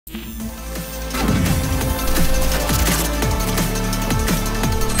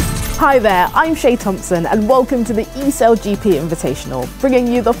Hi there, I'm Shay Thompson and welcome to the eSailGP Invitational, bringing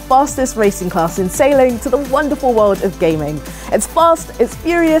you the fastest racing class in sailing to the wonderful world of gaming. It's fast, it's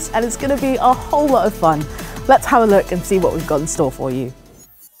furious, and it's going to be a whole lot of fun. Let's have a look and see what we've got in store for you.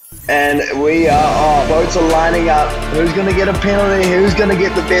 And we are, boats are lining up. Who's going to get a penalty? Who's going to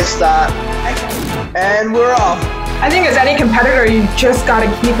get the best start? And we're off. I think as any competitor, you just got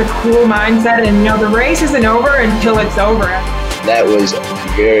to keep a cool mindset, and the race isn't over until it's over. That was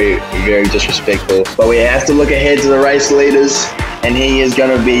very, very disrespectful. But we have to look ahead to the race leaders, and he is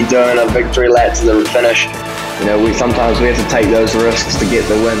going to be doing a victory lap to the finish. Sometimes we have to take those risks to get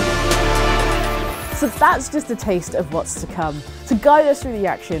the win. So that's just a taste of what's to come. To guide us through the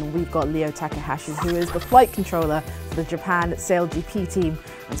action, we've got Leo Takahashi, who is the flight controller for the Japan SailGP team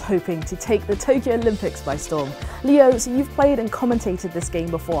and hoping to take the Tokyo Olympics by storm. Leo, so you've played and commentated this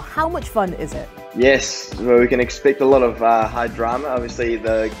game before. How much fun is it? Yes, well, we can expect a lot of high drama. Obviously,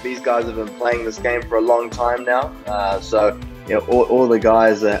 these guys have been playing this game for a long time now, so all the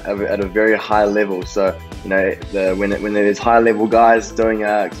guys are at a very high level. So when there's high level guys doing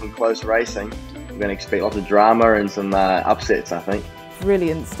some close racing, we're going to expect lots of drama and some upsets, I think.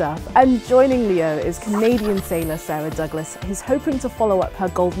 Brilliant stuff. And joining Leo is Canadian sailor Sarah Douglas, who's hoping to follow up her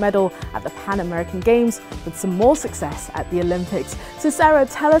gold medal at the Pan American Games with some more success at the Olympics. So Sarah,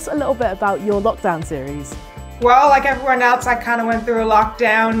 tell us a little bit about your lockdown series. Well, like everyone else, I kind of went through a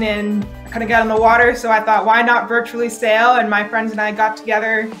lockdown and kind of got on the water, so I thought, why not virtually sail? And my friends and I got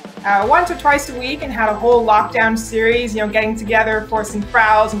together once or twice a week and had a whole lockdown series, getting together for some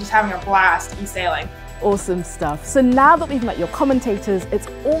prowls and just having a blast eSailing. Awesome stuff. So now that we've met your commentators, it's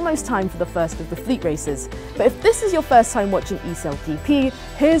almost time for the first of the fleet races. But if this is your first time watching eSailGP,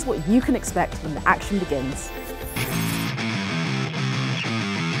 here's what you can expect when the action begins.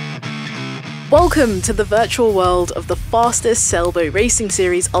 Welcome to the virtual world of the fastest sailboat racing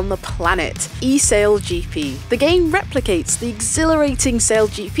series on the planet, eSailGP. The game replicates the exhilarating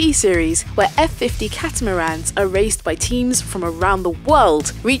SailGP series, where F50 catamarans are raced by teams from around the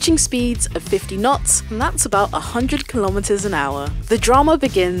world, reaching speeds of 50 knots, and that's about 100 kilometers an hour. The drama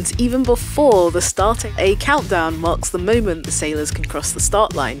begins even before the starting. A countdown marks the moment the sailors can cross the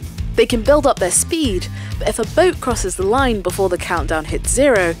start line. They can build up their speed, but if a boat crosses the line before the countdown hits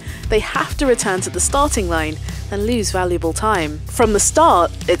 0, they have to return to the starting line and lose valuable time. From the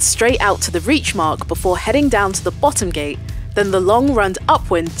start, it's straight out to the reach mark before heading down to the bottom gate, then the long run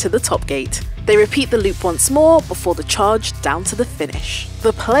upwind to the top gate. They repeat the loop once more before the charge down to the finish.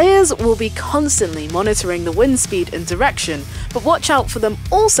 The players will be constantly monitoring the wind speed and direction, but watch out for them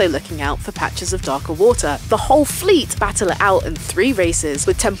also looking out for patches of darker water. The whole fleet battle it out in 3 races,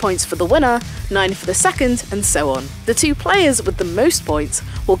 with 10 points for the winner, 9 for the second, and so on. The 2 players with the most points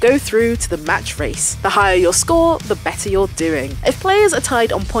will go through to the match race. The higher your score, the better you're doing. If players are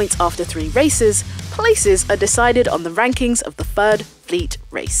tied on points after 3 races, places are decided on the rankings of the 3rd fleet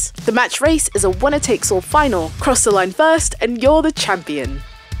race. The match race is a winner-takes-all final. Cross the line first and you're the champion.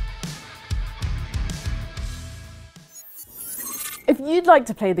 If you'd like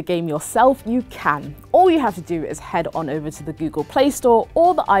to play the game yourself, you can. All you have to do is head on over to the Google Play Store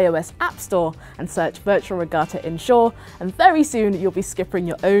or the iOS App Store and search Virtual Regatta Inshore, and very soon you'll be skippering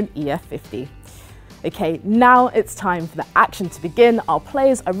your own EF50. Okay, now it's time for the action to begin. Our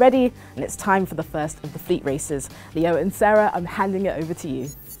players are ready, and it's time for the first of the fleet races. Leo and Sarah, I'm handing it over to you.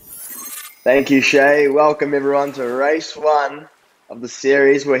 Thank you, Shay. Welcome everyone to race 1 of the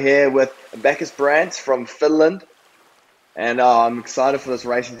series. We're here with Bacchus Brands from Finland, and I'm excited for this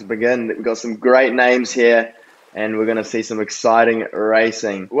racing to begin. We've got some great names here, and we're going to see some exciting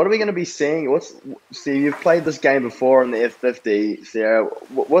racing. What are we going to be seeing? See, you've played this game before in the F50, Sarah.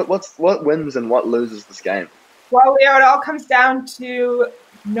 What wins and what loses this game? Well, Leo, it all comes down to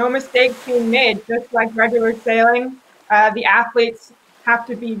no mistakes being made, just like regular sailing. The athletes have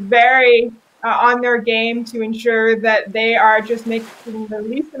to be very on their game to ensure that they are just making the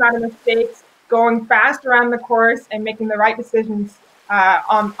least amount of mistakes, going fast around the course, and making the right decisions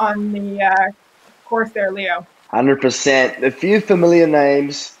on the course there, Leo. 100%. A few familiar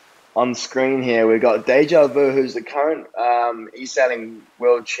names on screen here. We've got Déjà Vu, who's the current eSailing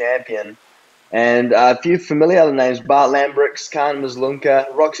world champion, and a few familiar other names: Bart Lambrix, Karen Maslunka,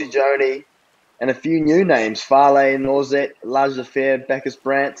 Roxy Joni, and a few new names: Farley, Norzet, Lars Fair, Bacchus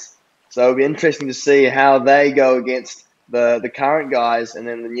Brandt. So it'll be interesting to see how they go against the current guys and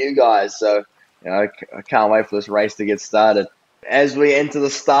then the new guys. So I can't wait for this race to get started. As we enter the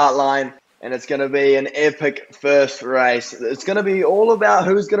start line, and it's going to be an epic first race. It's going to be all about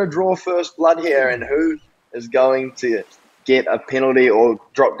who's going to draw first blood here and who is going to get a penalty or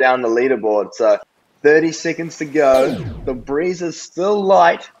drop down the leaderboard. So 30 seconds to go. The breeze is still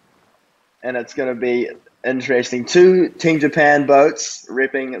light, and it's going to be interesting. 2 Team Japan boats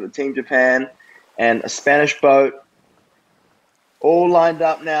repping the Team Japan and a Spanish boat. All lined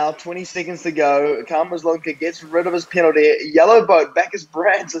up now, 20 seconds to go. Carlos Lunca gets rid of his penalty. Yellow boat, Bacchus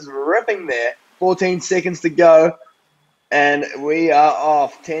Brands is ripping there. 14 seconds to go. And we are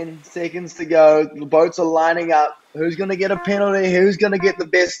off. 10 seconds to go. The boats are lining up. Who's going to get a penalty? Who's going to get the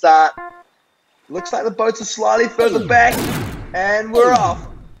best start? Looks like the boats are slightly further back. And we're off.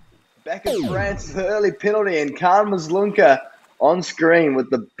 Bacchus Brands' early penalty and Carlos Lunca on screen with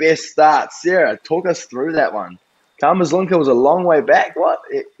the best start. Sarah, talk us through that one. Carlos Lunca was a long way back. What?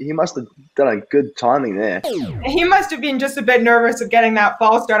 He must have done a good timing there. He must have been just a bit nervous of getting that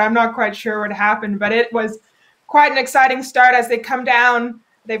false start. I'm not quite sure what happened, but it was quite an exciting start as they come down.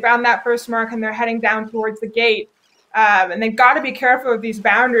 They round that first mark and they're heading down towards the gate. And they've got to be careful of these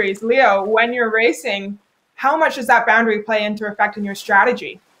boundaries. Leo, when you're racing, how much does that boundary play into effect in your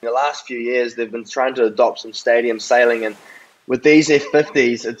strategy? In the last few years, they've been trying to adopt some stadium sailing, and with these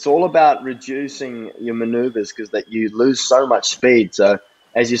F50s, it's all about reducing your maneuvers because that you lose so much speed. So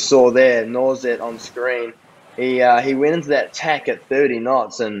as you saw there, Norzet on screen, he went into that tack at 30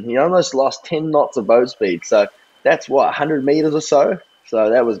 knots and he almost lost 10 knots of boat speed. So that's what, 100 meters or so? So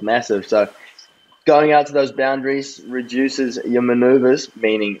that was massive. So going out to those boundaries reduces your maneuvers,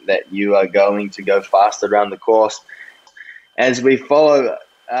 meaning that you are going to go faster around the course. As we follow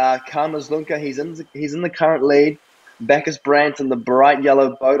Carlos Lunca, he's in the current lead. Bacchus Brandt in the bright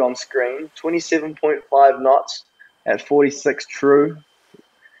yellow boat on screen, 27.5 knots at 46 true.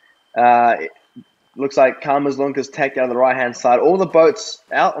 It looks like Carlos Lunca's tacked out on the right-hand side. All the boats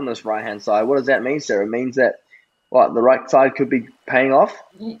out on this right-hand side. What does that mean, Sarah? It means that, what, the right side could be paying off?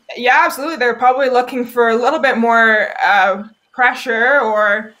 Yeah, absolutely. They're probably looking for a little bit more pressure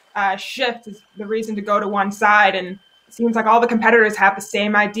or shift is the reason to go to one side. And it seems like all the competitors have the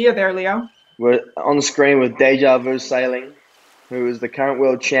same idea there, Leo. We're on the screen with Déjà Vu Sailing, who is the current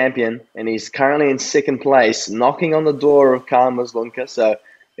world champion, and he's currently in second place, knocking on the door of Carlos Lunca. So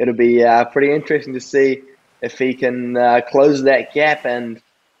it'll be pretty interesting to see if he can close that gap and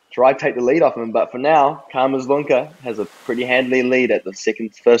try to take the lead off him. But for now, Carlos Lunca has a pretty handily lead at the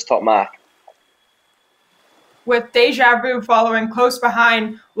first top mark. With Déjà Vu following close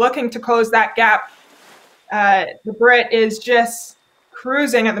behind, looking to close that gap, the Brit is just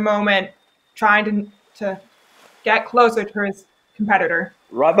cruising at the moment, trying to get closer to his competitor.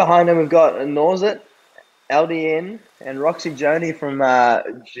 Right behind him, we've got Norzet, LDN, and Roxy Joni from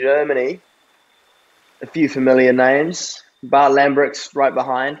Germany. A few familiar names. Bart Lambrecht's right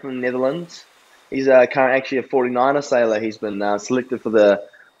behind from the Netherlands. He's currently actually a 49er sailor. He's been selected for the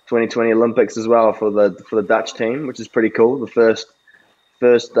 2020 Olympics as well for the Dutch team, which is pretty cool. The first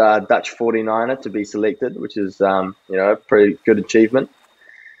Dutch 49er to be selected, which is a pretty good achievement.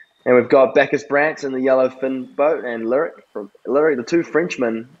 And we've got Bacchus Brandt in the yellow fin boat and Lyric, the two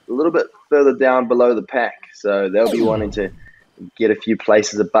Frenchmen, a little bit further down below the pack. So they'll be wanting to get a few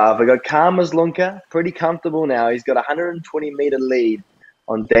places above. We've got Carlos Lunca, pretty comfortable now. He's got a 120-meter lead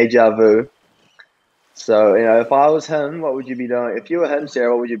on Déjà Vu. So, if I was him, what would you be doing? If you were him,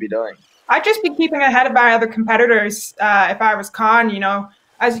 Sarah, what would you be doing? I'd just be keeping ahead of my other competitors if I was Khan.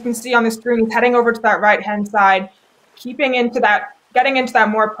 As you can see on the screen, he's heading over to that right-hand side, getting into that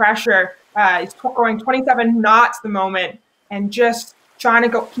more pressure. He's going 27 knots at the moment and just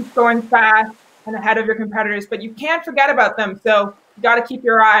trying to keep going fast and ahead of your competitors. But you can't forget about them, so you got to keep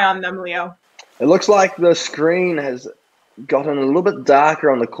your eye on them, Leo. It looks like the screen has gotten a little bit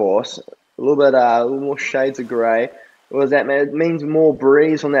darker on the course, a little more shades of grey. What does that mean? It means more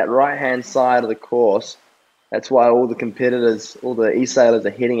breeze on that right-hand side of the course. That's why all the competitors, all the eSailors are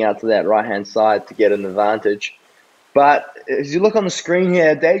heading out to that right-hand side to get an advantage. But as you look on the screen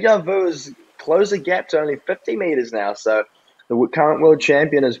here, Déjà Vu has closed the gap to only 50 meters now. So the current world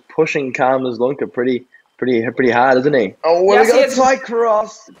champion is pushing Carlos Lunca pretty hard, isn't he? Oh, well, yes, we got a tight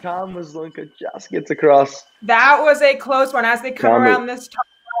cross. Carlos Lunca just gets across. That was a close one. As they come around this top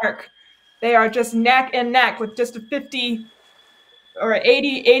mark, they are just neck and neck with just a 50 or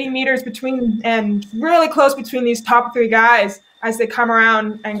 80 meters between, and really close between these top three guys as they come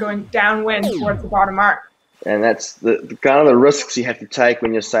around and going downwind towards the bottom mark. And that's the kind of the risks you have to take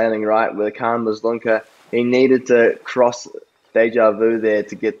when you're sailing, right? With Carlos Lunca, he needed to cross Déjà Vu there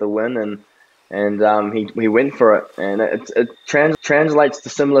to get the win, and he went for it. And it translates to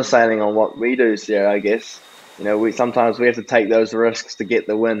similar sailing on what we do, Sarah, I guess. Sometimes we have to take those risks to get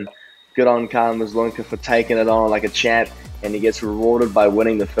the win. Good on Carlos Lunca for taking it on like a champ, and he gets rewarded by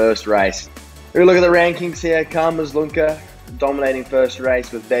winning the first race. We look at the rankings here. Carlos Lunca dominating first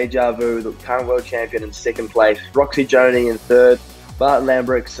race with Déjà Vu, the current world champion, in second place. Roxy Joni in third. Bart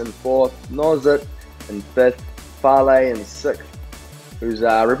Lambrix in 4th, Norzit in 5th, Farley in 6th, who's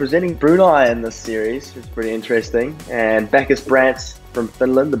representing Brunei in this series. It's pretty interesting. And Bacchus Brantz from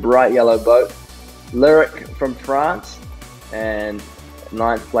Finland, the bright yellow boat. Lyric from France, and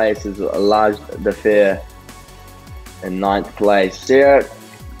 9th place is a large d'affaire in 9th place. Sarah,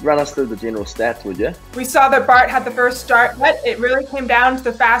 run us through the general stats, would you? We saw that Bart had the first start, but it really came down to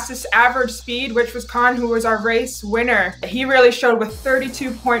the fastest average speed, which was Khan, who was our race winner. He really showed with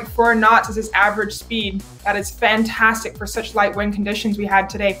 32.4 knots as his average speed. That is fantastic for such light wind conditions we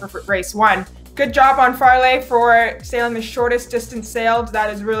had today for race 1. Good job on Farley for sailing the shortest distance sailed.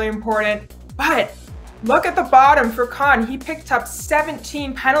 That is really important. But look at the bottom for Khan. He picked up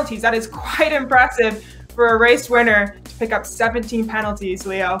 17 penalties. That is quite impressive for a race winner to pick up 17 penalties,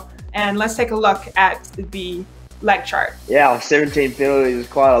 Leo. And let's take a look at the leg chart. Yeah, 17 penalties is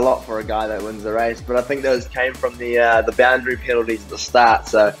quite a lot for a guy that wins the race, but I think those came from the boundary penalties at the start,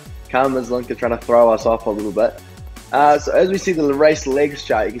 so Khan Muslinka trying to throw us off a little bit. So as we see the race legs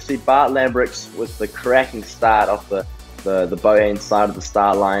chart, you can see Bart Lambrix with the cracking start off the bow-end side of the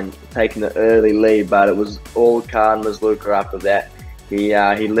start line, taking the early lead, but it was all Khan Muslinka after that.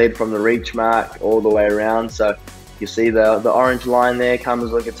 He led from the reach mark all the way around, so you see the orange line there, Khan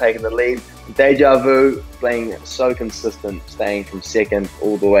Muslinka taking the lead. Déjà Vu being so consistent, staying from 2nd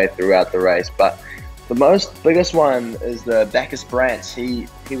all the way throughout the race. But the biggest one is the Bacchus Brantz.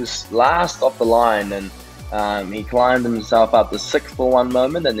 He was last off the line, and he climbed himself up to 6th for one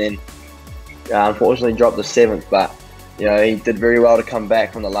moment, and then unfortunately dropped to 7th. But you know, he did very well to come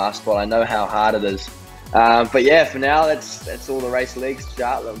back from the last spot. I know how hard it is. But yeah, for now, that's all the race legs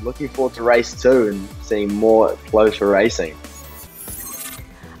chart. I'm looking forward to race 2 and seeing more closer racing.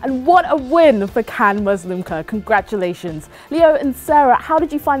 And what a win for Khan Muslimka. Congratulations. Leo and Sarah, how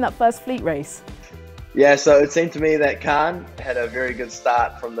did you find that first fleet race? Yeah, so it seemed to me that Khan had a very good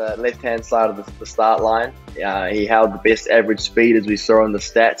start from the left-hand side of the start line. He held the best average speed, as we saw in the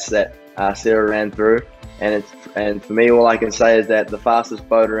stats that Sarah ran through. And for me, all I can say is that the fastest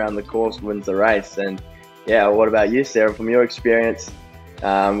boat around the course wins the race. And yeah, what about you, Sarah? From your experience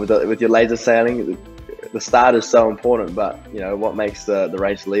with your laser sailing, the start is so important, but you know, what makes the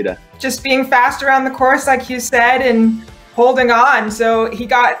race leader? Just being fast around the course, like you said, and holding on. So he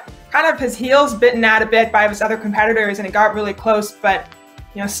got kind of his heels bitten at a bit by his other competitors, and it got really close, but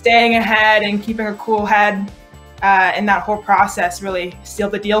you know, staying ahead and keeping a cool head in that whole process really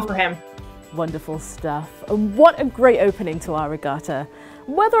sealed the deal for him. Wonderful stuff. And what a great opening to our regatta.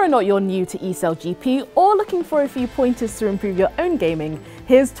 Whether or not you're new to eSailGP or looking for a few pointers to improve your own gaming,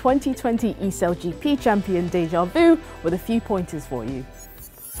 here's 2020 eSailGP champion Déjà Vu with a few pointers for you.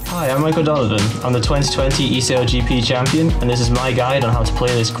 Hi, I'm Michael Donovan. I'm the 2020 eSailGP champion, and this is my guide on how to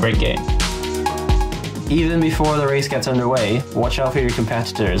play this great game. Even before the race gets underway, watch out for your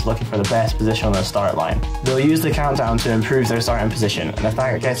competitors looking for the best position on the start line. They'll use the countdown to improve their starting position, and if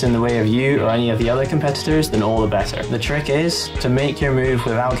that gets in the way of you or any of the other competitors, then all the better. The trick is to make your move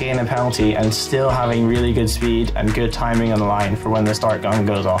without getting a penalty and still having really good speed and good timing on the line for when the start gun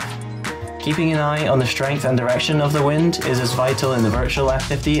goes off. Keeping an eye on the strength and direction of the wind is as vital in the virtual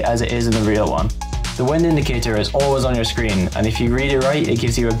F50 as it is in the real one. The wind indicator is always on your screen, and if you read it right, it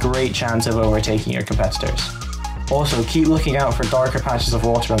gives you a great chance of overtaking your competitors. Also, keep looking out for darker patches of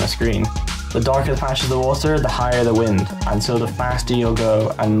water on the screen. The darker the patches of water, the higher the wind, and so the faster you'll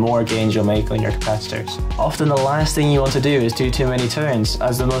go and more gains you'll make on your competitors. Often the last thing you want to do is do too many turns,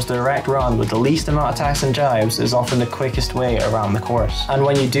 as the most direct run with the least amount of tacks and jibes is often the quickest way around the course. And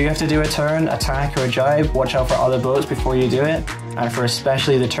when you do have to do a turn, a tack or a jibe, watch out for other boats before you do it, and for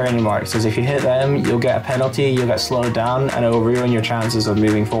especially the turning marks, as if you hit them, you'll get a penalty, you'll get slowed down, and it'll ruin your chances of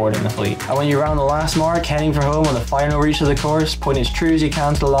moving forward in the fleet. And when you're around the last mark, heading for home on the final reach of the course, point as true as you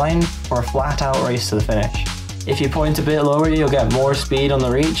can to the line for a flat out race to the finish. If you point a bit lower, you'll get more speed on the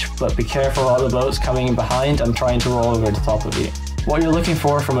reach, but be careful of other boats coming in behind and trying to roll over the top of you. What you're looking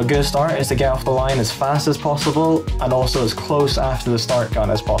for from a good start is to get off the line as fast as possible and also as close after the start gun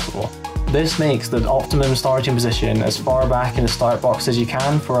as possible. This makes the optimum starting position as far back in the start box as you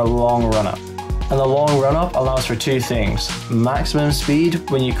can for a long run-up. And the long run-up allows for two things: maximum speed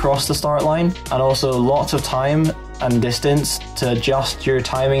when you cross the start line, and also lots of time and distance to adjust your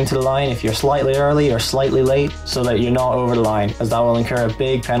timing to the line if you're slightly early or slightly late, so that you're not over the line, as that will incur a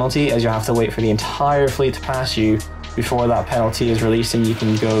big penalty, as you have to wait for the entire fleet to pass you before that penalty is released and you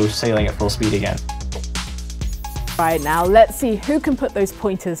can go sailing at full speed again. Right, now let's see who can put those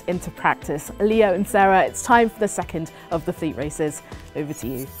pointers into practice. Leo and Sarah, it's time for the second of the fleet races. Over to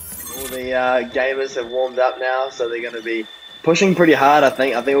you. All the gamers have warmed up now, so they're going to be pushing pretty hard, I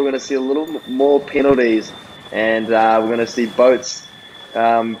think. I think we're going to see a little more penalties, and we're going to see boats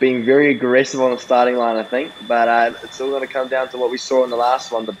being very aggressive on the starting line, I think. But it's all going to come down to what we saw in the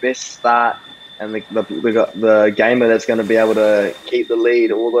last one, the best start. And the gamer that's going to be able to keep the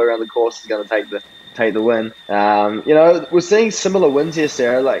lead all the way around the course is going to take the win. We're seeing similar wins here,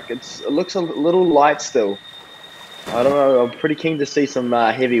 Sarah. Like it looks a little light still. I don't know. I'm pretty keen to see some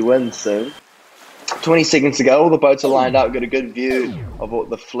heavy wins soon. 20 seconds to go. All the boats are lined up. Got a good view of what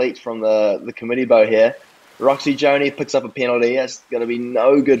the fleet from the committee boat here. Roxy Joni picks up a penalty. That's going to be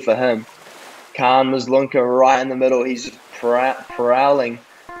no good for him. Khan Mazlunka right in the middle. He's just prowling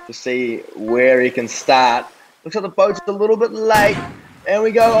to see where he can start. Looks like the boat's a little bit late. And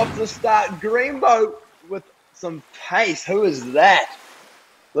we go off to the start. Green boat with some pace. Who is that?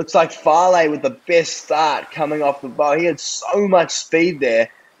 Looks like Farley with the best start coming off the boat. He had so much speed there.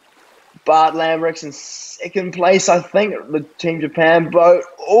 Bart Lambrick's in second place, I think, the Team Japan boat.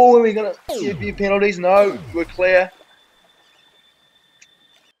 Oh, are we going to see a few penalties? No, we're clear.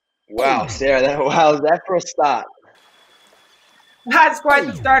 Wow, Sarah, how's that for a start? That's quite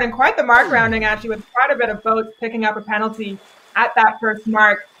the start and quite the mark rounding, actually, with quite a bit of boats picking up a penalty at that first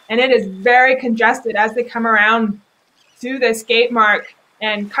mark. And it is very congested as they come around to this gate mark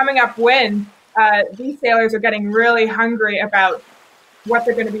and coming up wind. These sailors are getting really hungry about what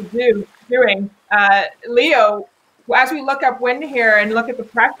they're going to be doing. Leo, as we look up wind here and look at the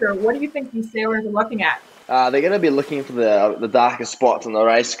pressure, what do you think these sailors are looking at? They're going to be looking for the darker spots on the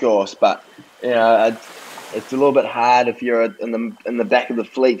race course, but it's a little bit hard if you're in the back of the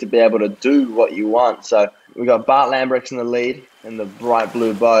fleet to be able to do what you want. So we've got Bart Lambrick's in the lead in the bright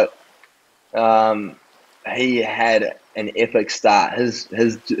blue boat. He had an epic start. His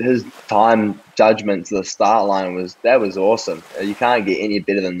time judgment to the start line was awesome. You can't get any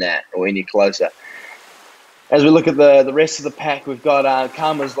better than that or any closer. As we look at the rest of the pack, we've got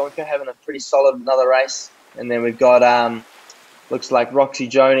Karma's Lonka having a pretty solid another race, and then we've got looks like Roxy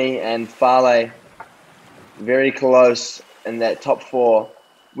Joni and Farley very close in that top four.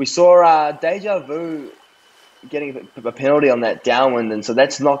 We saw Déjà Vu getting a penalty on that downwind, and so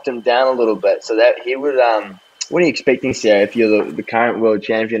that's knocked him down a little bit. So that he would. What are you expecting, Sarah? If you're the current world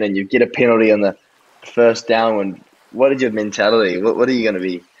champion and you get a penalty on the first downwind, what is your mentality? What are you going to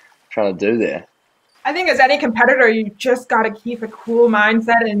be trying to do there? I think as any competitor, you just got to keep a cool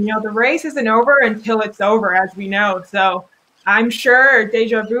mindset, and the race isn't over until it's over, as we know. So I'm sure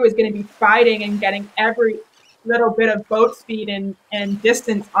Déjà Vu is going to be fighting and getting every little bit of boat speed and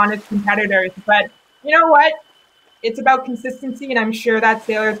distance on his competitors. But you know what? It's about consistency, and I'm sure that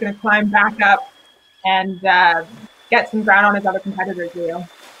sailor is going to climb back up and get some ground on his other competitors, Leo.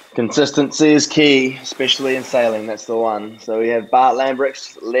 Consistency is key, especially in sailing. That's the one. So we have Bart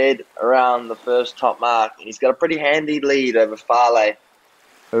Lambrick's led around the first top mark. He's got a pretty handy lead over Farley,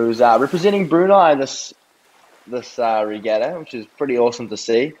 who's representing Brunei this regatta, which is pretty awesome to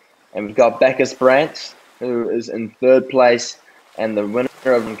see. And we've got Bacchus Brandt, who is in third place, and the winner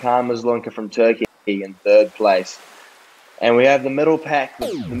of Karma's Lunka from Turkey in third place. And we have the middle pack,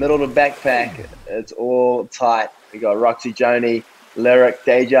 the middle to back pack. It's all tight. We got Roxy Joni, Lyric,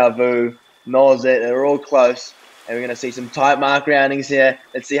 Déjà Vu, Nozet. They're all close. And we're going to see some tight mark roundings here.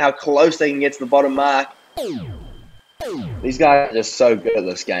 Let's see how close they can get to the bottom mark. These guys are just so good at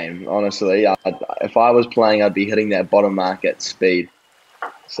this game, honestly. If I was playing, I'd be hitting that bottom mark at speed.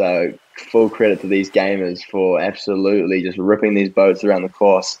 So full credit to these gamers for absolutely just ripping these boats around the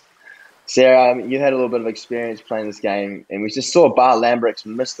course. Sarah, you had a little bit of experience playing this game, and we just saw Bart Lambrick's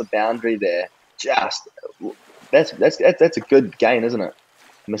miss the boundary there. That's a good gain, isn't it?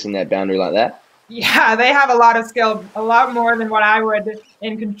 Missing that boundary like that. Yeah, they have a lot of skill, a lot more than what I would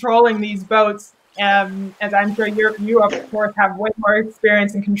in controlling these boats. As I'm sure you of course have way more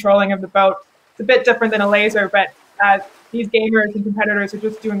experience in controlling of the boat. It's a bit different than a laser, but these gamers and competitors are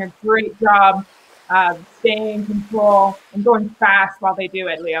just doing a great job staying in control and going fast while they do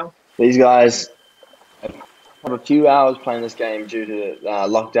it, Leo. These guys have a few hours playing this game due to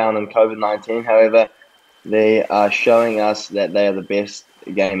lockdown and COVID-19. However, they are showing us that they are the best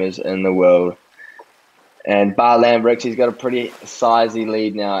gamers in the world. And Bart Lambrick, he's got a pretty sizey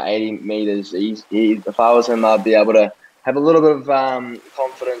lead now, 80 meters. If I was him, I'd be able to have a little bit of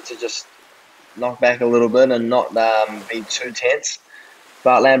confidence to just knock back a little bit and not be too tense.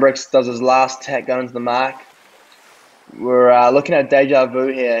 Bart Lambrick does his last tack going to the mark. We're looking at Déjà Vu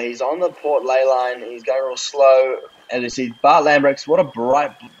here. He's on the port ley line. He's going real slow. As you see, Bart Lambrick, what a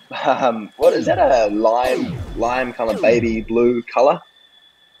bright, what is that, a lime kind of baby blue color?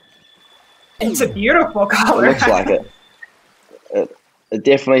 It's a beautiful color. It looks like it. It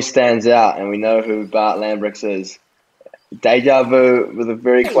definitely stands out, and we know who Bart Lambrick is. Déjà Vu with a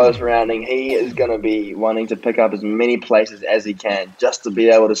very close rounding. He is going to be wanting to pick up as many places as he can just to be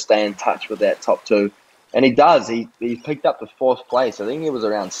able to stay in touch with that top two. And he does. He picked up the 4th place. I think he was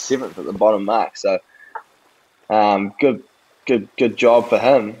around 7th at the bottom mark. So good job for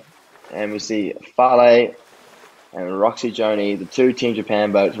him. And we see Farley and Roxy Joni, the 2 Team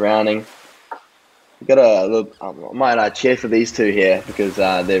Japan boats rounding. We've got a little, I might cheer for these 2 here because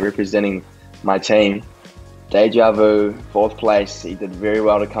they're representing my team. Déjà Vu, 4th place. He did very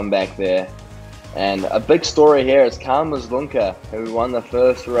well to come back there. And a big story here is Carlos Lunca, who won the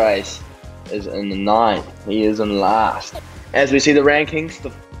first race, is in the 9th. He is in last. As we see the rankings,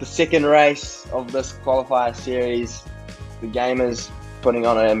 the second race of this qualifier series, the gamers putting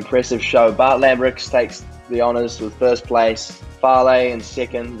on an impressive show. Bart Lambrix takes the honours with 1st place. Farley in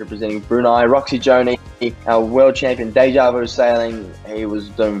 2nd, representing Brunei. Roxy Joni, our world champion, Déjà Vu sailing. He was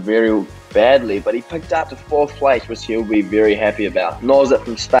doing very badly, but he picked up the 4th place, which he'll be very happy about. Norzit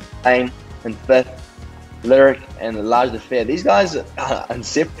from Spain in 5th. Lyric and Large Affair. These guys are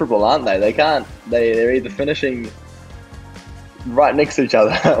inseparable, aren't they? They're either finishing right next to each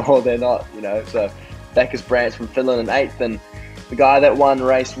other or they're not, you know. So Bacchus Brandt's from Finland in 8th, and the guy that won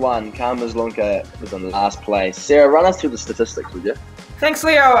race 1, Carlos Lunca, was in last place. Sarah, run us through the statistics, would you? Thanks,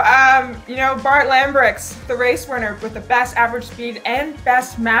 Leo. You know, Bart Lambrix, the race winner with the best average speed and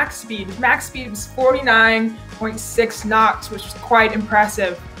best max speed. His max speed was 49.6 knots, which is quite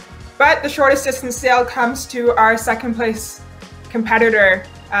impressive. But the shortest distance sail comes to our 2nd place competitor,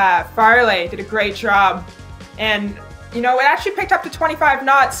 Farley. Did a great job. And, you know, it actually picked up to 25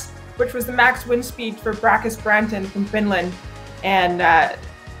 knots, which was the max wind speed for Bacchus Brandt from Finland. And,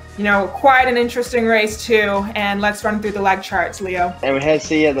 you know, quite an interesting race too. And let's run through the leg charts, Leo. And we have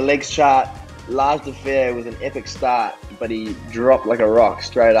here the legs chart. Large Affair was an epic start, but he dropped like a rock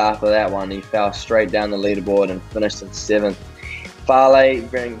straight after that one. He fell straight down the leaderboard and finished in 7th. Farley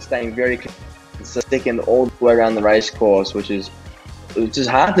staying very consistent all the way around the race course, which is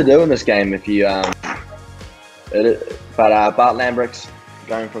hard to do in this game if you Bart Lambrix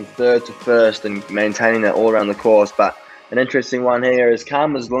going from 3rd to 1st and maintaining that all around the course. But an interesting one here is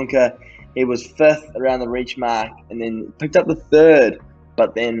Carlos Lunca. He was 5th around the reach mark and then picked up the 3rd,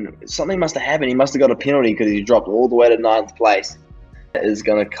 but then something must have happened. He must have got a penalty because he dropped all the way to 9th place. That is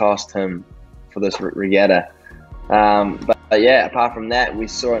going to cost him for this regatta. But yeah, apart from that, we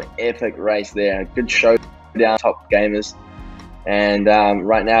saw an epic race there. A good showdown, top gamers. And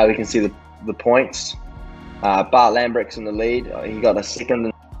right now we can see the points. Bart Lambrix in the lead. He got a 2nd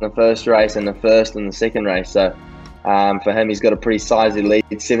in the 1st race and a 1st in the 2nd race. So for him, he's got a pretty sizey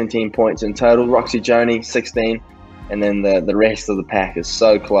lead, 17 points in total. Roxy Joni, 16. And then the rest of the pack is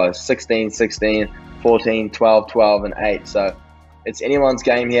so close. 16, 16, 14, 12, 12, and 8. So it's anyone's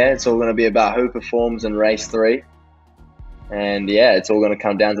game here. It's all going to be about who performs in race 3. And yeah, it's all going to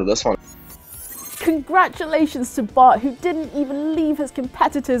come down to this one. Congratulations to Bart, who didn't even leave his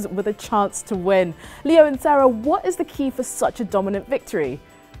competitors with a chance to win. Leo and Sarah, what is the key for such a dominant victory?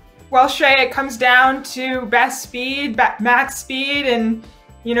 Well, Shay, it comes down to best speed, max speed, and,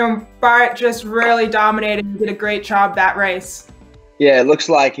 you know, Bart just really dominated and did a great job that race. Yeah, it looks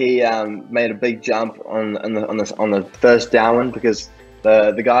like he made a big jump on the first downwind because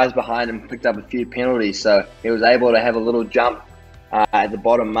the guys behind him picked up a few penalties, so he was able to have a little jump at the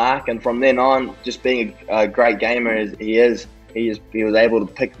bottom mark, and from then on, just being a great gamer as he was able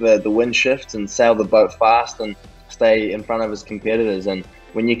to pick the wind shifts and sail the boat fast and stay in front of his competitors. And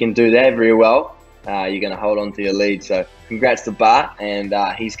when you can do that very well, you're going to hold on to your lead. So congrats to Bart, and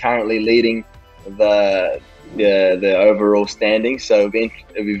he's currently leading the overall standings. So it'll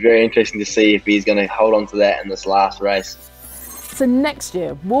be very interesting to see if he's going to hold on to that in this last race. So next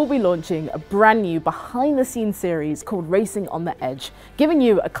year, we'll be launching a brand new behind-the-scenes series called Racing on the Edge, giving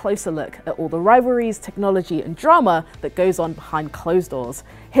you a closer look at all the rivalries, technology and drama that goes on behind closed doors.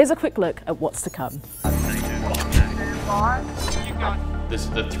 Here's a quick look at what's to come. This is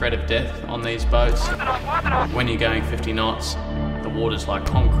the threat of death on these boats. When you're going 50 knots, the water's like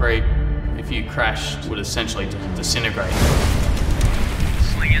concrete. If you crashed, it would essentially disintegrate.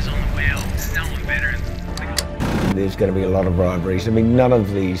 Slingers on the wheel, no one better. There's going to be a lot of rivalries. I mean, none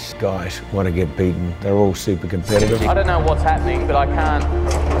of these guys want to get beaten. They're all super competitive. I don't know what's happening, but I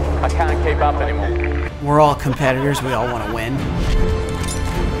can't keep up anymore. We're all competitors. We all want to win.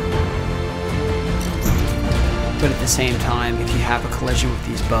 But at the same time, if you have a collision with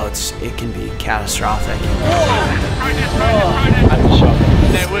these boats, it can be catastrophic.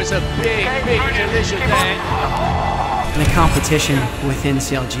 There was a big collision there. And the competition within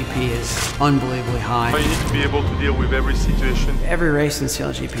SailGP is unbelievably high. You need to be able to deal with every situation. Every race in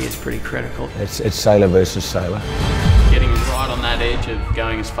SailGP is pretty critical. It's sailor versus sailor. Getting on that edge of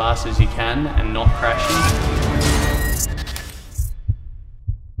going as fast as you can and not crashing.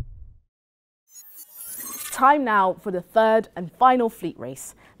 Time now for the third and final fleet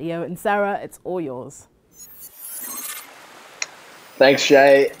race. Leo and Sarah, it's all yours. Thanks,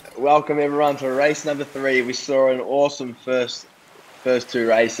 Shay. Welcome everyone to race number 3. We saw an awesome first 2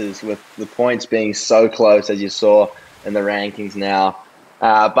 races with the points being so close, as you saw in the rankings now.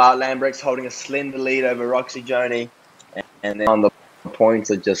 Bart Lambrecht's holding a slender lead over Roxy Joni, and then on the points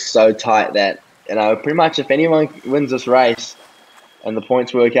are just so tight that, you know, pretty much if anyone wins this race and the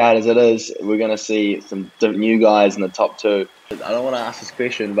points work out as it is, we're going to see some new guys in the top 2. I don't want to ask this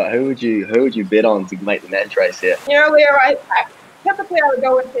question, but who would you bet on to make the match race here? You know, Leo, typically I would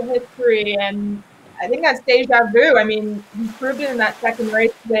go with the history, and I think that's Déjà Vu. I mean, he proved it in that second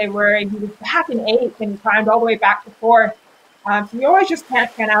race today where he was back in 8th and he climbed all the way back to 4th. So you always just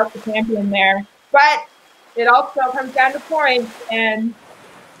can't count out the champion there. But it also comes down to points, and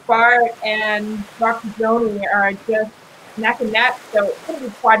Bart and Roxy Joni are just neck and neck, so it's going to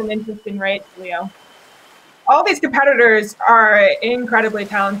be quite an interesting race, Leo. All these competitors are incredibly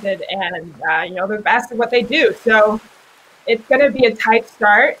talented, and you know, they're the best at what they do. So it's going to be a tight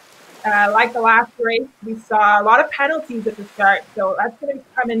start. Like the last race, we saw a lot of penalties at the start, so that's going to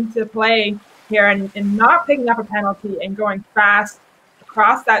come into play here, and not picking up a penalty and going fast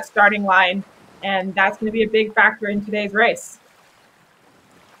across that starting line, and that's going to be a big factor in today's race.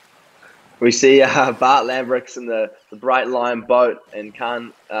 We see Bart Lambrecht's in the bright line boat, and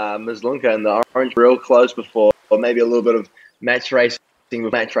Khan Mizlunka in the orange real close before, or maybe a little bit of match racing before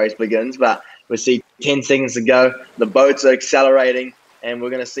match race begins. But we see 10 seconds to go. The boats are accelerating, and we're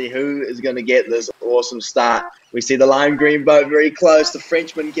going to see who is going to get this awesome start. We see the lime green boat very close, the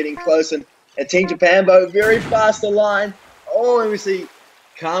Frenchman getting close, and a Team Japan boat very fast to line. Oh, and we see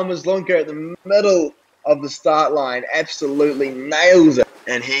Khan Mizlunka at the middle of the start line, absolutely nails it.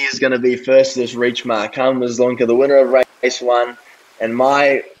 And he is going to be first to this reach mark. Khan Mizlunka, the winner of race 1, and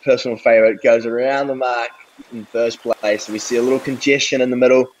my personal favorite, goes around the mark in first place. We see a little congestion in the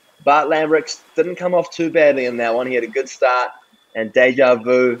middle. Bart Lambrecht didn't come off too badly in that one. He had a good start, and Déjà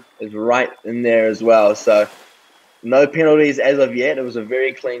Vu is right in there as well. So no penalties as of yet. It was a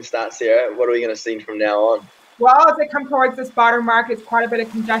very clean start, Sarah. What are we going to see from now on? Well, as they come towards this bottom mark, it's quite a bit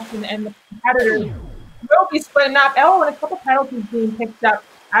of congestion, and the competitors will be splitting up. Oh, and a couple penalties being picked up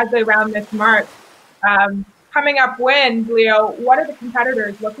as they round this mark. Coming up wind, Leo, what are the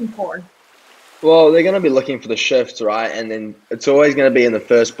competitors looking for? Well, they're going to be looking for the shifts, right? And then it's always going to be in the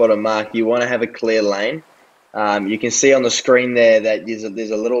first bottom mark. You want to have a clear lane. You can see on the screen there that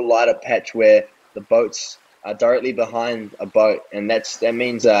there's a little lighter patch where the boats are directly behind a boat, and that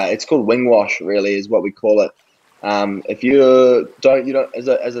means it's called wing wash, really, is what we call it. If you don't,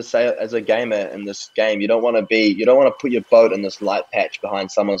 as a gamer in this game, you don't want to put your boat in this light patch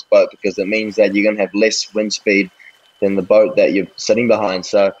behind someone's boat, because it means that you're going to have less wind speed than the boat that you're sitting behind.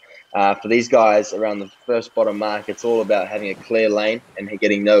 So for these guys around the first bottom mark, it's all about having a clear lane and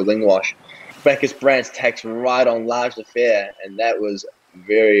getting no wing wash. Bacchus Brandt's tax right on large affair, and that was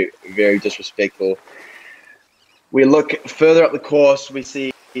very, very disrespectful. We look further up the course, we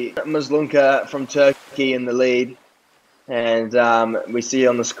see Mizlunka from Turkey in the lead, and we see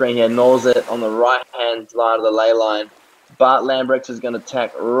on the screen here Norzit on the right-hand line of the ley line. Bart Lambrecht is going to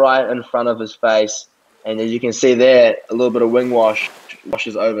tack right in front of his face, and as you can see there, a little bit of wing wash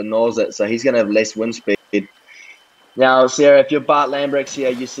washes over Norzit, so he's going to have less wind speed. Now, Sarah, if you're Bart Lambrecht here,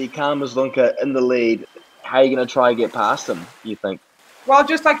 you see Khan Mizlunka in the lead. How are you going to try and get past him, you think? Well,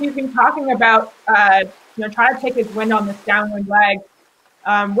 just like you've been talking about, try to take his wind on this downwind leg,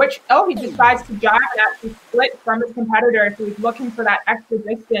 he decides to jibe and actually split from his competitor, so he's looking for that extra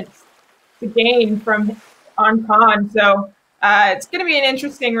distance to gain from on Khan. So it's going to be an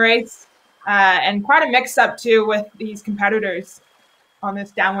interesting race, and quite a mix-up, too, with these competitors on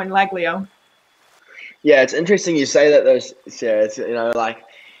this downwind leg, Leo. Yeah, it's interesting you say that, though, Sarah. It's,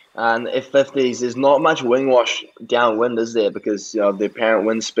 F50s, there's not much wing wash downwind, is there? Because of the apparent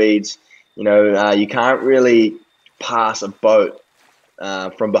wind speeds, you can't really pass a boat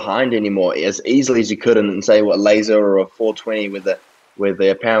from behind anymore as easily as you could in, say, Laser or a 420 where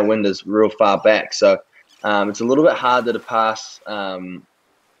the apparent wind is real far back. So it's a little bit harder to pass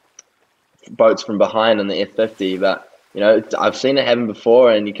boats from behind in the F50, but I've seen it happen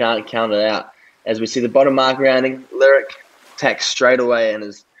before, and you can't count it out. As we see the bottom mark rounding, Lyric tacks straight away in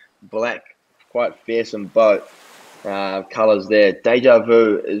his black, quite fearsome boat colours there. Déjà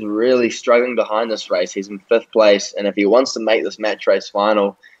Vu is really struggling behind this race. He's in 5th place, and if he wants to make this match race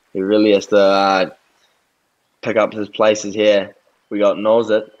final, he really has to pick up his places here. We got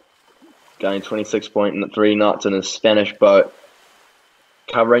Norzit going 26.3 knots in his Spanish boat.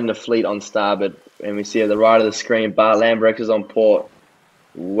 covering the fleet on starboard. And we see at the right of the screen, Bart Lambrecht is on port,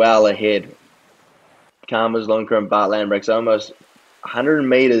 well ahead. Khamis Lunker and Bart Lambrecht almost 100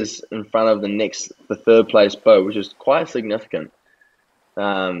 meters in front of the third place boat, which is quite significant.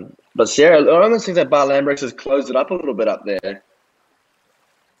 But Sarah, it almost seems like Bart Lambrecht has closed it up a little bit up there.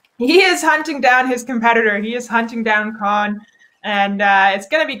 He is hunting down his competitor. He is hunting down Khan. And it's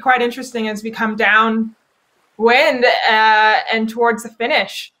going to be quite interesting as we come downwind and towards the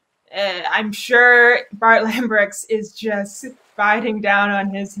finish. I'm sure Bart Lambrecht is just biting down on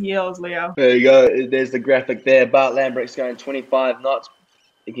his heels, Leo. There you go. There's the graphic there. Bart Lambrecht's going 25 knots.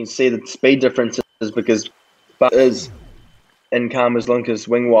 You can see the speed differences because Bart is in Khamis Lunker's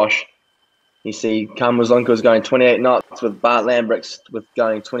wing wash. You see Khamis Lunker is going 28 knots with Bart Lambrecht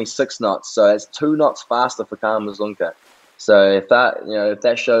going 26 knots. So it's 2 knots faster for Khamis Lunker. So if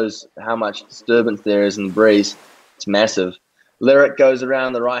that shows how much disturbance there is in the breeze, it's massive. Lyric goes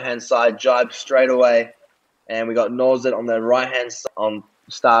around the right-hand side, jibes straight away, and we got Norzit on the right-hand side on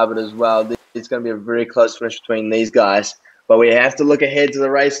starboard as well. It's going to be a very close finish between these guys, but we have to look ahead to the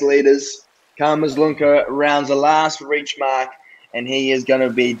race leaders. Khamis Lunker rounds the last reach mark, and he is going to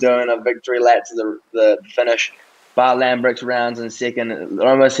be doing a victory lap to the finish. Bart Lambrecht rounds in second. It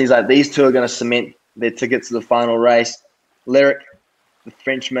almost seems like these two are going to cement their tickets to the final race. Lyric, the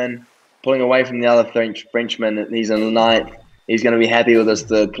Frenchman, pulling away from the other Frenchman. He's in ninth. He's going to be happy with his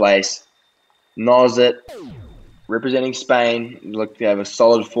third place. Norzit, representing Spain, look to have a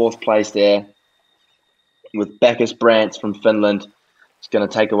solid fourth place there. With Bacchus Brantz from Finland, he's going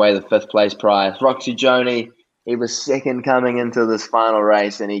to take away the fifth place prize. Roxy Joni, he was second coming into this final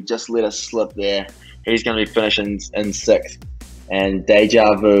race, and he just let us slip there. He's going to be finishing in sixth. And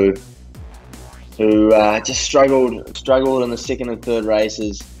Déjà Vu, who just struggled in the second and third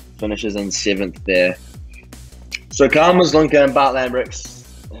races, finishes in seventh there. So Khamis Lunker and Bart Lambrecht,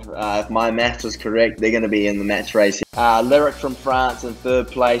 if my maths was correct, they're going to be in the match race. Lyric from France in third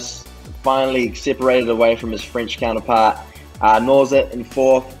place, finally separated away from his French counterpart. Norzit in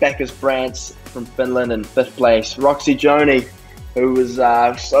fourth, Bacchus Brantz from Finland in fifth place. Roxy Joni, who was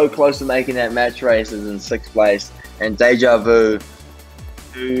so close to making that match race, is in sixth place. And Déjà Vu,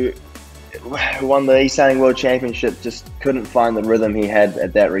 who won the eSailing World Championship, just couldn't find the rhythm he had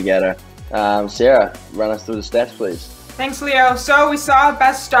at that regatta. Sarah, run us through the stats, please. Thanks, Leo. So we saw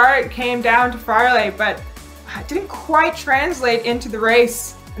best start came down to Farley, but it didn't quite translate into the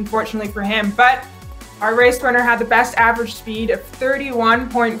race, unfortunately for him. But our race winner had the best average speed of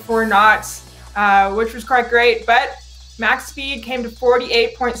 31.4 knots, which was quite great. But max speed came to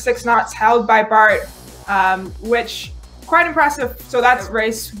 48.6 knots held by Bart, which quite impressive. So that's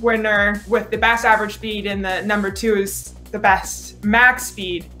race winner with the best average speed, and the number 2 is the best max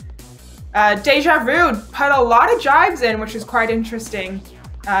speed. Déjà Vu put a lot of jibes in, which is quite interesting,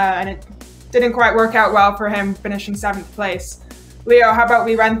 and it didn't quite work out well for him, finishing 7th place. Leo, how about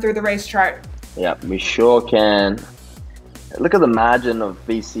we run through the race chart? Yeah, we sure can. Look at the margin of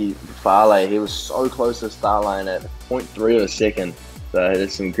BC Farley. He was so close to the start line at 0.3 of a second. So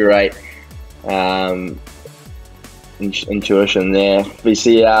there's some great intuition there. We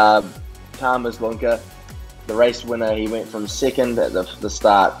see Khamis Lunker, the race winner. He went from second at the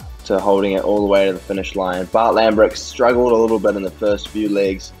start to holding it all the way to the finish line. Bart Lambrecht struggled a little bit in the first few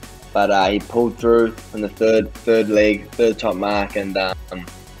legs, but he pulled through in the third top mark, and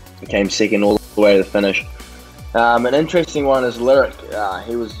came second all the way to the finish. An interesting one is Lyric.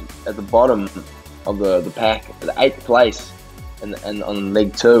 He was at the bottom of the pack, at the 8th place on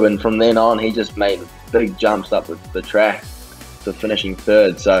leg 2, and from then on he just made big jumps up the track to finishing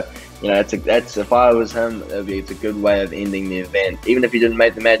 3rd. So that's if I was him, it's a good way of ending the event. Even if you didn't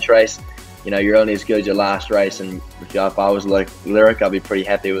make the match race, you're only as good as your last race, and if I was like Lyric, I'd be pretty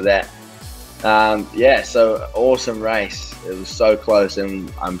happy with that. Yeah, so awesome race. It was so close,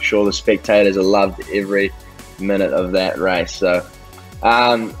 and I'm sure the spectators have loved every minute of that race. So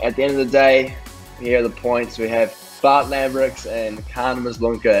at the end of the day, here are the points. We have Bart Lambrecht and Khamis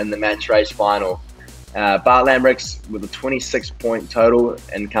Lunker in the match race final. Bart Lambrecht with a 26-point total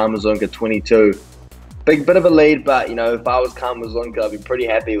and Khamis Lunker 22. Big bit of a lead, but if I was Khamis Lunker, I'd be pretty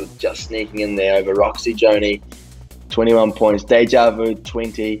happy with just sneaking in there over Roxy Joni, 21 points, Déjà Vu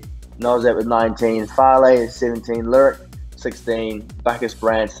 20, Norzit with 19, Farley 17, Lyric 16, Bacchus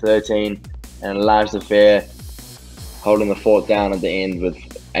Brantz 13, and Large the Fair holding the fort down at the end with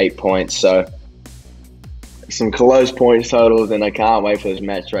 8 points. So some close points totals, and I can't wait for this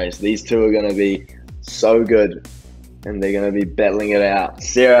match race. These two are going to be so good, and they're going to be battling it out.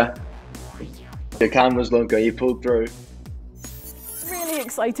 Sarah, the Khamis Lunker, you pulled through. Really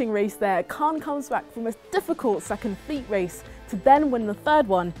exciting race there. Khan comes back from a difficult second fleet race to then win the third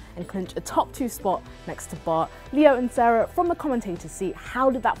one and clinch a top 2 spot next to Bart. Leo and Sarah, from the commentator's seat,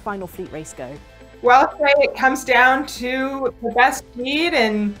 how did that final fleet race go? Well, it comes down to the best speed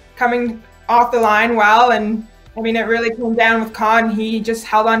and coming off the line well. And I mean, it really came down with Khan. He just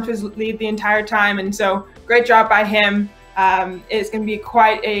held on to his lead the entire time. And so great job by him. It's going to be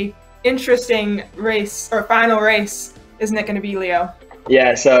quite a interesting race, or final race, isn't it going to be, Leo?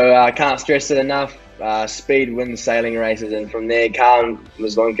 Yeah, so I can't stress it enough. Speed wins sailing races, and from there, Khan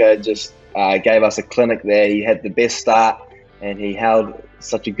Mazlunka just gave us a clinic there. He had the best start, and he held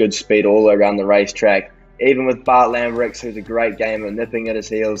such a good speed all around the racetrack. Even with Bart Lambrix, who's a great gamer, nipping at his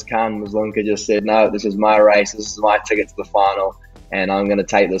heels, Khan Mazlunka just said, no, this is my race, this is my ticket to the final, and I'm going to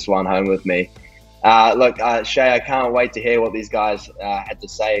take this one home with me. Look, Shay, I can't wait to hear what these guys had to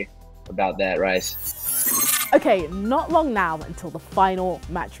say about that race. Okay, not long now until the final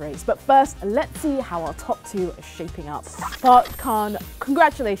match race, but first let's see how our top 2 are shaping up. Bart, Khan,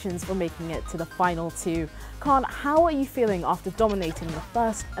 congratulations for making it to the final 2. Khan, how are you feeling after dominating the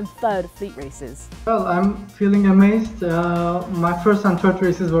first and third fleet races? Well, I'm feeling amazed. My first and third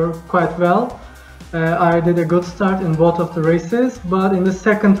races were quite well. I did a good start in both of the races, but in the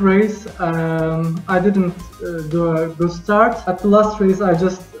second race I didn't do a good start. At the last race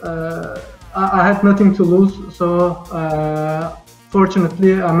I had nothing to lose, so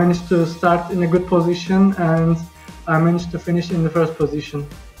fortunately I managed to start in a good position and I managed to finish in the first position.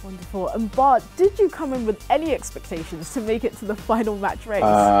 Wonderful. And Bart, did you come in with any expectations to make it to the final match race?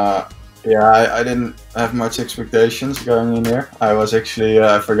 Yeah, I didn't have much expectations going in here. I was actually,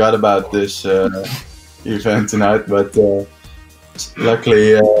 I forgot about this event tonight, but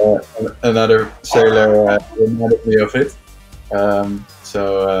luckily another sailor reminded me of it.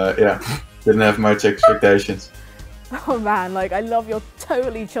 Yeah, didn't have much expectations. Oh man, like, I love your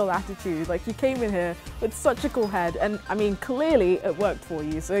totally chill attitude. Like, you came in here with such a cool head, and I mean, clearly it worked for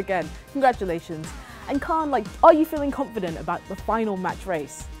you. So again, congratulations. And Khan, like, are you feeling confident about the final match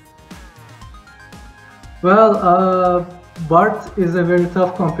race? Well, Bart is a very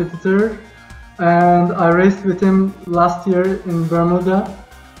tough competitor, and I raced with him last year in Bermuda.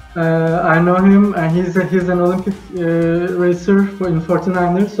 I know him, and he's an Olympic racer in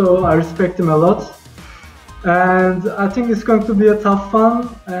 49ers, so I respect him a lot. And I think it's going to be a tough one,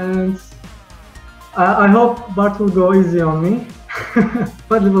 and I hope Bart will go easy on me,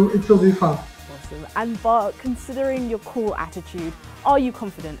 but it will be fun. Awesome. And Bart, considering your cool attitude, are you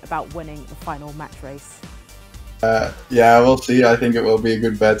confident about winning the final match race? Yeah, we'll see. I think it will be a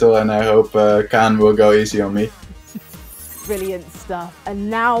good battle, and I hope Khan will go easy on me. Brilliant stuff. And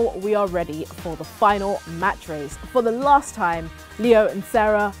now we are ready for the final match race. For the last time, Leo and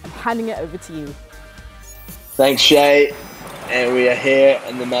Sarah, I'm handing it over to you. Thanks, Shay. And we are here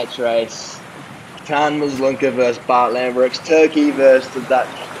in the match race. Khan Mazlunka versus Bart Lambrix, Turkey versus the Dutch.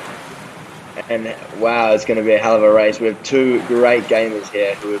 And wow, it's going to be a hell of a race. We have 2 great gamers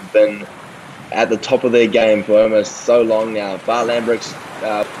here who have been at the top of their game for almost so long now. Bart Lambrix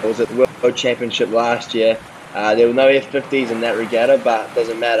was at the World Championship last year. There were no F50s in that regatta, but it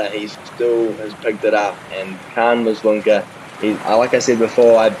doesn't matter. He still has picked it up. And Khan Mazlunka, like I said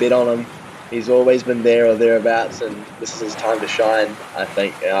before, I bet on him. He's always been there or thereabouts, and this is his time to shine, I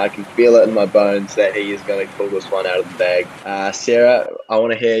think. I can feel it in my bones that he is going to pull this one out of the bag. Sarah, I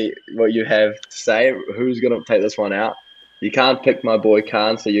want to hear what you have to say. Who's going to take this one out? You can't pick my boy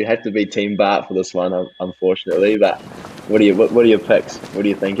Khan, so you have to be Team Bart for this one, unfortunately. But what are your picks? What are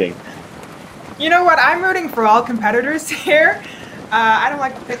you thinking? You know what? I'm rooting for all competitors here. I don't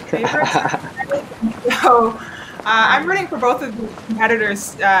like to pick favorites. So I'm rooting for both of the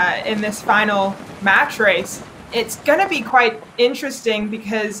competitors in this final match race. It's going to be quite interesting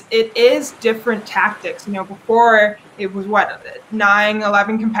because it is different tactics. You know, before it was 9,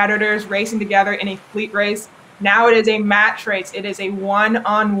 11 competitors racing together in a fleet race. Now it is a match race. It is a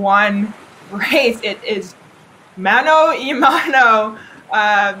one-on-one race. It is mano a mano.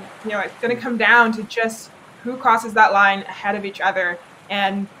 You know, it's going to come down to just who crosses that line ahead of each other.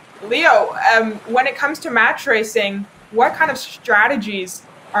 And Leo, when it comes to match racing, what kind of strategies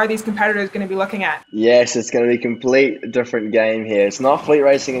are these competitors going to be looking at? Yes, it's going to be a complete different game here. It's not fleet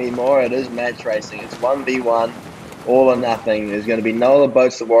racing anymore. It is match racing. It's 1v1, all or nothing. There's going to be no other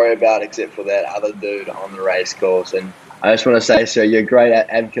boats to worry about except for that other dude on the race course. And I just want to say, sir, you're a great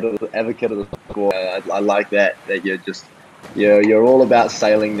advocate of the sport. I like that you're all about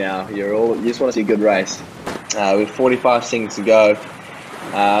sailing now. You just want to see a good race. With 45 seconds to go.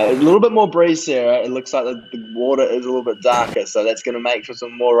 A little bit more breeze, Sarah. It looks like the water is a little bit darker, so that's going to make for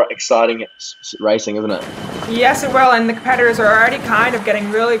some more exciting racing, isn't it? Yes, it will, and the competitors are already kind of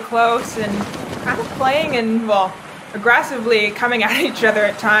getting really close and kind of playing in, well, aggressively coming at each other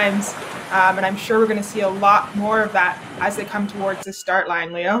at times. And I'm sure we're going to see a lot more of that as they come towards the start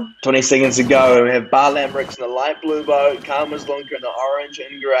line, Leo. 20 seconds to go. We have Bart Lambrix in the light blue boat, Karma's Lunker in the orange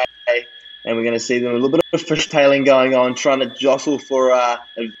and grey. And we're going to see them a little bit of fishtailing going on, trying to jostle for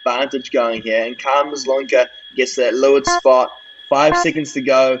advantage going here. And Karma's Lunker gets that leeward spot. 5 seconds to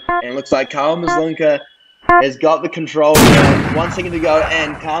go. And it looks like Karma's Lunker has got the control here. 1 second to go.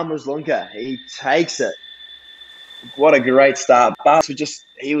 And Karma's Lunker, he takes it. What a great start. Bart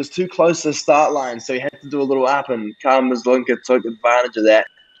he was too close to the start line, so he had to do a little up, and Karma's Lunker took advantage of that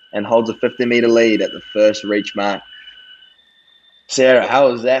and holds a 50-meter lead at the first reach mark. Sarah,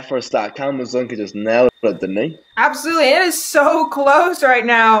 how was that for a start? Karma's Lunker just nailed it, didn't he? Absolutely. It is so close right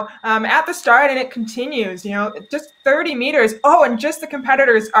now at the start, and it continues, just 30 meters. Oh, and just the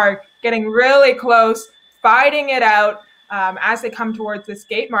competitors are getting really close, fighting it out. As they come towards this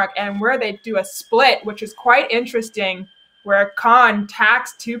gate mark, and where they do a split, which is quite interesting, where Con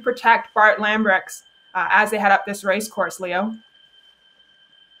tacks to protect Bart Lambrix as they head up this race course, Leo.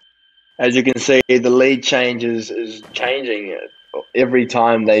 As you can see, the lead change is changing every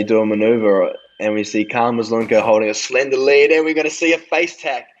time they do a maneuver, and we see Karma's Lunker holding a slender lead, and we're going to see a face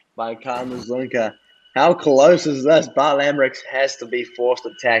tack by Karma's Lunker. How close is this? Bart Lambrix has to be forced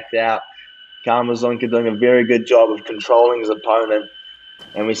attacked out. Karma's Lunker doing a very good job of controlling his opponent.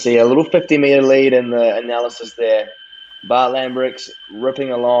 And we see a little 50-meter lead in the analysis there. Bart Lambrix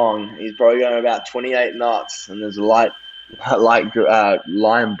ripping along. He's probably going about 28 knots, and there's a light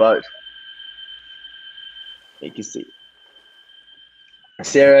line boat. You can see.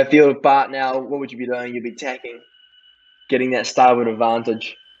 Sarah, if you're Bart now, what would you be doing? You'd be tacking, getting that starboard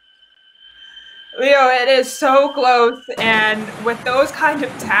advantage. Leo, it is so close, and with those kind of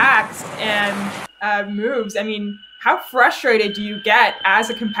tacks and moves, I mean, how frustrated do you get as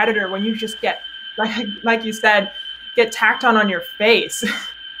a competitor when you just get, like you said, get tacked on your face?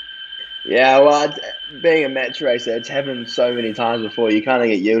 Yeah, well, being a match racer, it's happened so many times before, you kind of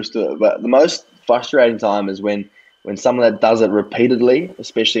get used to it. But the most frustrating time is when someone that does it repeatedly,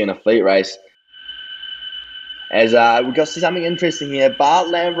 especially in a fleet race. As we've got something interesting here. Bart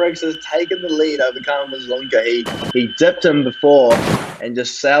Lambrix has taken the lead over Karma's Lunker. He dipped him before and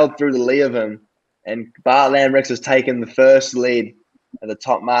just sailed through the lee of him. And Bart Lambrix has taken the first lead at the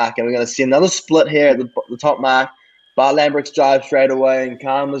top mark. And we're going to see another split here at the top mark. Bart Lambrix drives straight away, and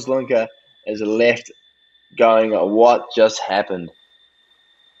Karma's Lunker is left going, what just happened?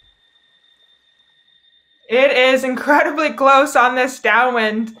 It is incredibly close on this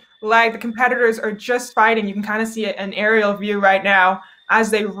downwind. Like, the competitors are just fighting. You can kind of see an aerial view right now as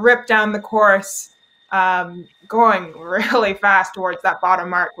they rip down the course, going really fast towards that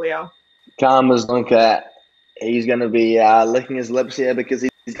bottom mark, Leo. Karma's Lunker, he's going to be licking his lips here because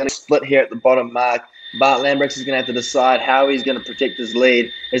he's going to split here at the bottom mark. Bart Lambrix is going to have to decide how he's going to protect his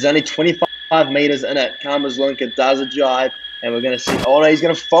lead. There's only 25 meters in it. Karma's Lunker does a jibe, and we're going to see, oh no, he's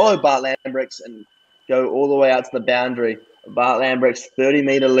going to follow Bart Lambrix and go all the way out to the boundary. Bart Lambrix,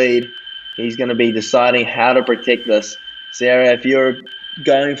 30-meter lead. He's going to be deciding how to protect this. Sarah, if you're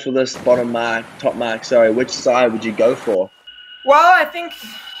going for this top mark, which side would you go for? Well, I think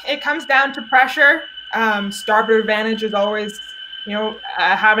it comes down to pressure. Starboard advantage is always,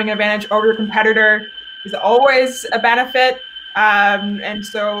 having an advantage over your competitor is always a benefit. And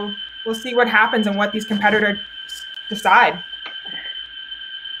so we'll see what happens and what these competitors decide.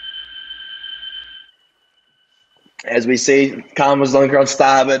 As we see, Karma's Lunker on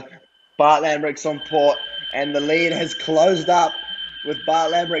starboard, Bart Lambrix on port, and the lead has closed up with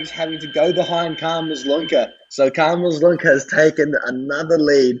Bart Lambrix having to go behind Karma's Lunker. So Karma's Lunker has taken another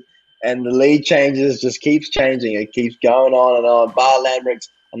lead, and the lead just keeps changing. It keeps going on and on. Bart Lambrix,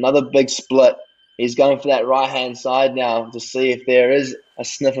 another big split. He's going for that right-hand side now to see if there is a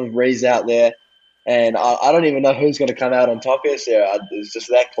sniff of breeze out there. And I don't even know who's going to come out on top here, Sarah. It's just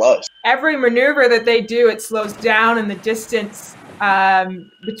that close. Every maneuver that they do, it slows down, and the distance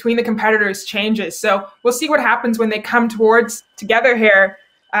between the competitors changes. So we'll see what happens when they come together here.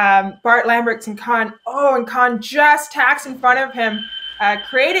 Bart Lambrix and Con. Oh, and Con just tacks in front of him,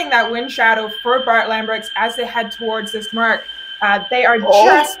 creating that wind shadow for Bart Lambrix as they head towards this mark. They are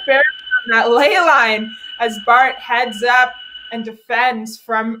just barely on that ley line as Bart heads up and defends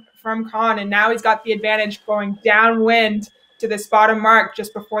from Con, and now he's got the advantage going downwind to this bottom mark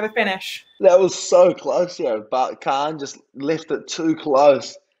just before the finish. That was so close here, but Con just left it too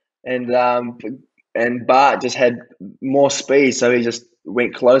close, and Bart just had more speed, so he just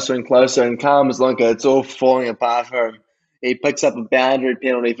went closer and closer, and Karma's Lunker, it's all falling apart for him. He picks up a boundary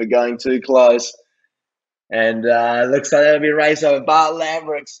penalty for going too close, and looks like that'll be a race over. Bart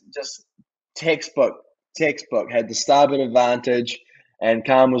Lambrix, just textbook textbook, had the starboard advantage, and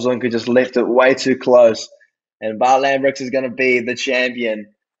Khan Wazunka just left it way too close. And Bart Lambrix is going to be the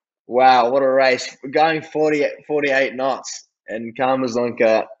champion. Wow, what a race. We're going 48 knots, and Khan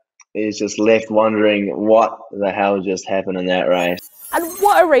Wazunka is just left wondering what the hell just happened in that race. And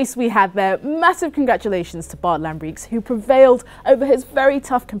what a race we had there. Massive congratulations to Bart Lambrix, who prevailed over his very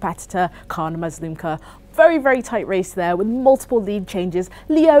tough competitor, Khan Wazunka. Very, very tight race there with multiple lead changes.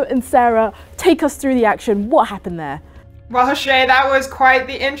 Leo and Sarah, take us through the action. What happened there? Well, Shay, that was quite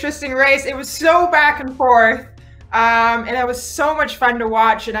the interesting race. It was so back and forth, and it was so much fun to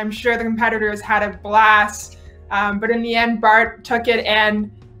watch, and I'm sure the competitors had a blast. But in the end, Bart took it, and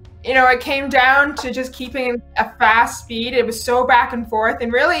you know, it came down to just keeping a fast speed. It was so back and forth,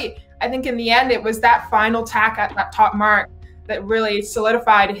 and really, I think in the end, it was that final tack at that top mark that really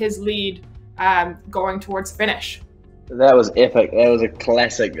solidified his lead going towards finish. That was epic. That was a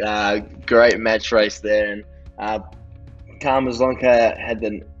classic, great match race there, and Khan Wazunka had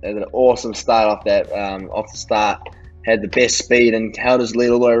an awesome start off the start. Had the best speed and held his lead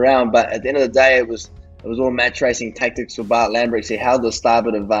all the way around. But at the end of the day, it was all match racing tactics for Bart Lambrix. He held the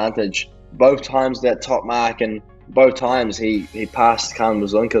starboard advantage both times that top mark, and both times he passed Khan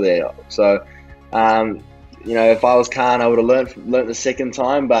Wazunka there. So, you know, if I was Khan, I would have learnt the second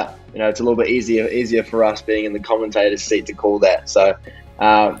time. But you know, it's a little bit easier for us being in the commentator's seat to call that. So,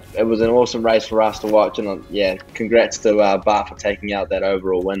 it was an awesome race for us to watch, and yeah, congrats to Bart for taking out that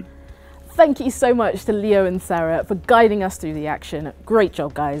overall win. Thank you so much to Leo and Sarah for guiding us through the action. Great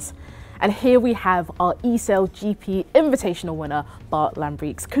job, guys. And here we have our eSailGP Invitational winner, Bart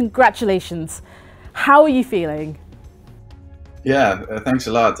Lambrix. Congratulations. How are you feeling? Yeah, thanks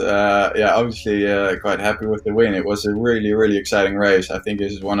a lot. Yeah, obviously quite happy with the win. It was a really, really exciting race. I think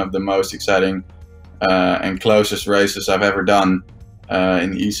this is one of the most exciting and closest races I've ever done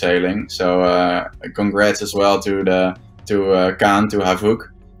in eSailing. So congrats as well to Khan, to Havuk.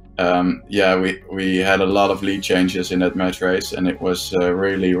 Yeah, we had a lot of lead changes in that match race, and it was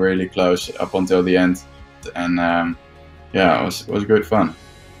really, really close up until the end. And yeah, it was good fun.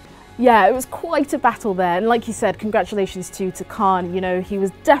 Yeah, it was quite a battle there, and like you said, congratulations to Khan. You know, he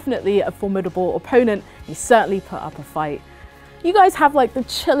was definitely a formidable opponent. He certainly put up a fight. You guys have like the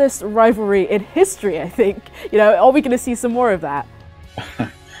chillest rivalry in history, I think. You know, are we going to see some more of that?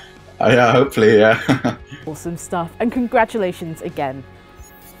 Yeah, hopefully, yeah. Awesome stuff, and congratulations again.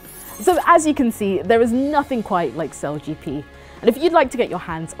 So as you can see, there is nothing quite like SailGP. And if you'd like to get your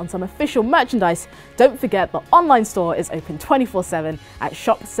hands on some official merchandise, don't forget the online store is open 24/7 at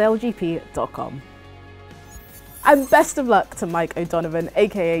shopsailgp.com. And best of luck to Mike O'Donovan,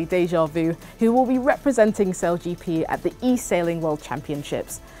 aka Déjà Vu, who will be representing SailGP at the eSailing World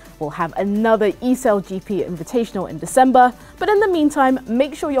Championships. We'll have another eSailGP Invitational in December, but in the meantime,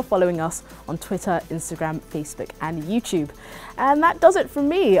 make sure you're following us on Twitter, Instagram, Facebook, and YouTube. And that does it from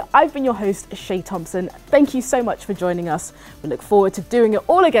me. I've been your host, Shay Thompson. Thank you so much for joining us. We look forward to doing it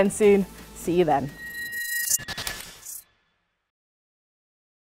all again soon. See you then.